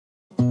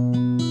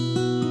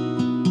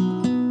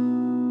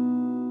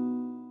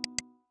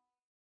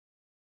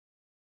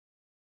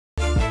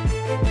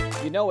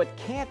You know, it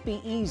can't be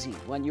easy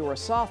when you're a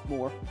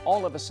sophomore,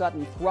 all of a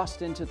sudden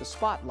thrust into the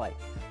spotlight.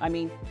 I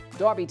mean,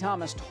 Darby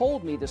Thomas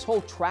told me this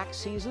whole track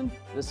season,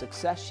 the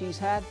success she's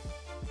had,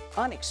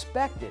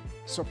 unexpected,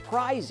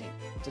 surprising,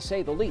 to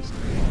say the least.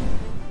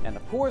 And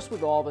of course,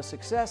 with all the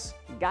success,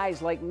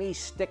 guys like me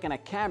sticking a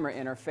camera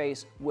in her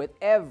face with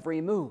every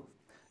move.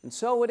 And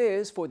so it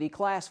is for the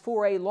Class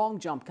 4A long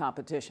jump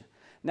competition.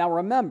 Now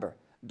remember,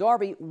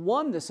 Darby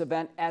won this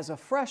event as a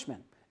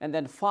freshman and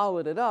then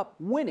followed it up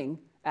winning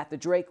at the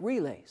Drake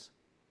Relays.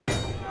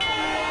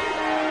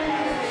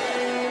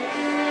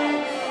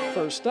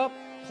 First up,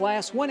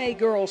 Class 1A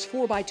girls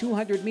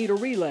 4x200 meter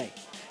relay.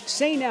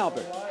 St.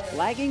 Albert,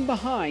 lagging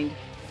behind,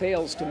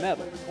 fails to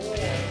medal.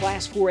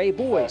 Class 4A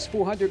boys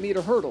 400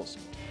 meter hurdles.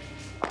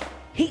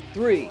 Heat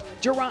 3,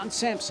 Jerron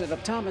Sampson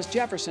of Thomas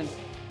Jefferson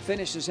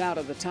finishes out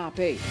of the top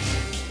 8.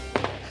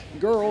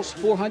 Girls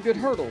 400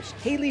 hurdles,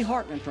 Haley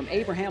Hartman from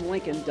Abraham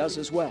Lincoln does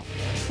as well.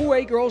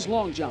 4A girls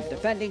long jump,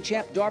 defending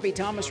champ Darby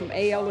Thomas from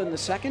AL in the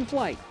second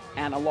flight.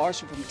 Anna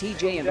Larson from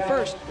TJ in the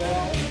first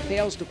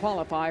fails to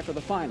qualify for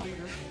the final.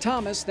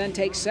 Thomas then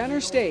takes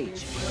center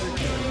stage.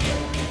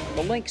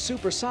 The Link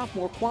Super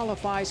Sophomore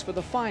qualifies for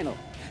the final.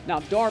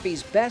 Now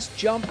Darby's best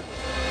jump,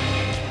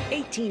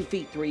 18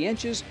 feet 3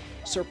 inches,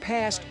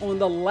 surpassed on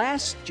the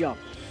last jump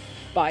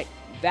by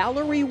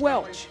Valerie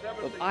Welch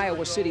of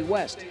Iowa City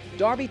West.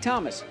 Darby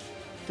Thomas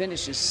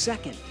finishes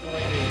second.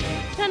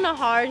 It's kind of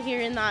hard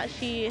hearing that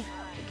she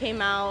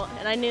came out,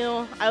 and I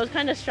knew I was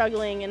kind of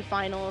struggling in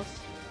finals,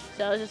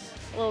 so I was just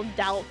a little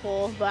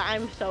doubtful, but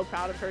I'm so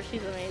proud of her.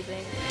 She's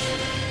amazing.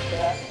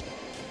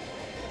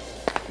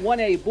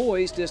 1A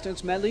boys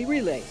distance medley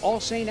relay.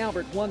 All St.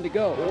 Albert 1 to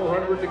go.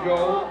 400 to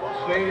go,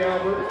 St.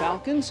 Albert. The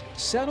Falcons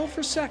settle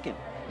for second,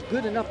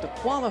 good enough to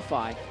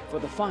qualify for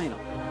the final.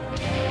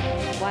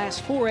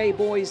 Class 4A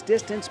boys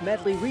distance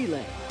medley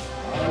relay.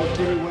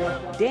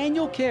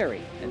 Daniel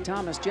Carey and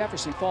Thomas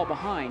Jefferson fall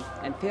behind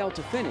and fail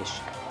to finish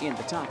in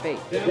the top 8.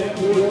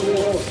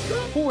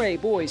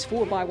 4A boys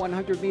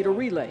 4x100 meter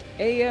relay.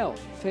 AL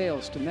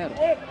fails to medal.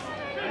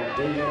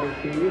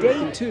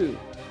 Day 2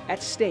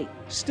 at state,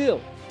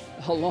 still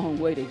a long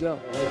way to go.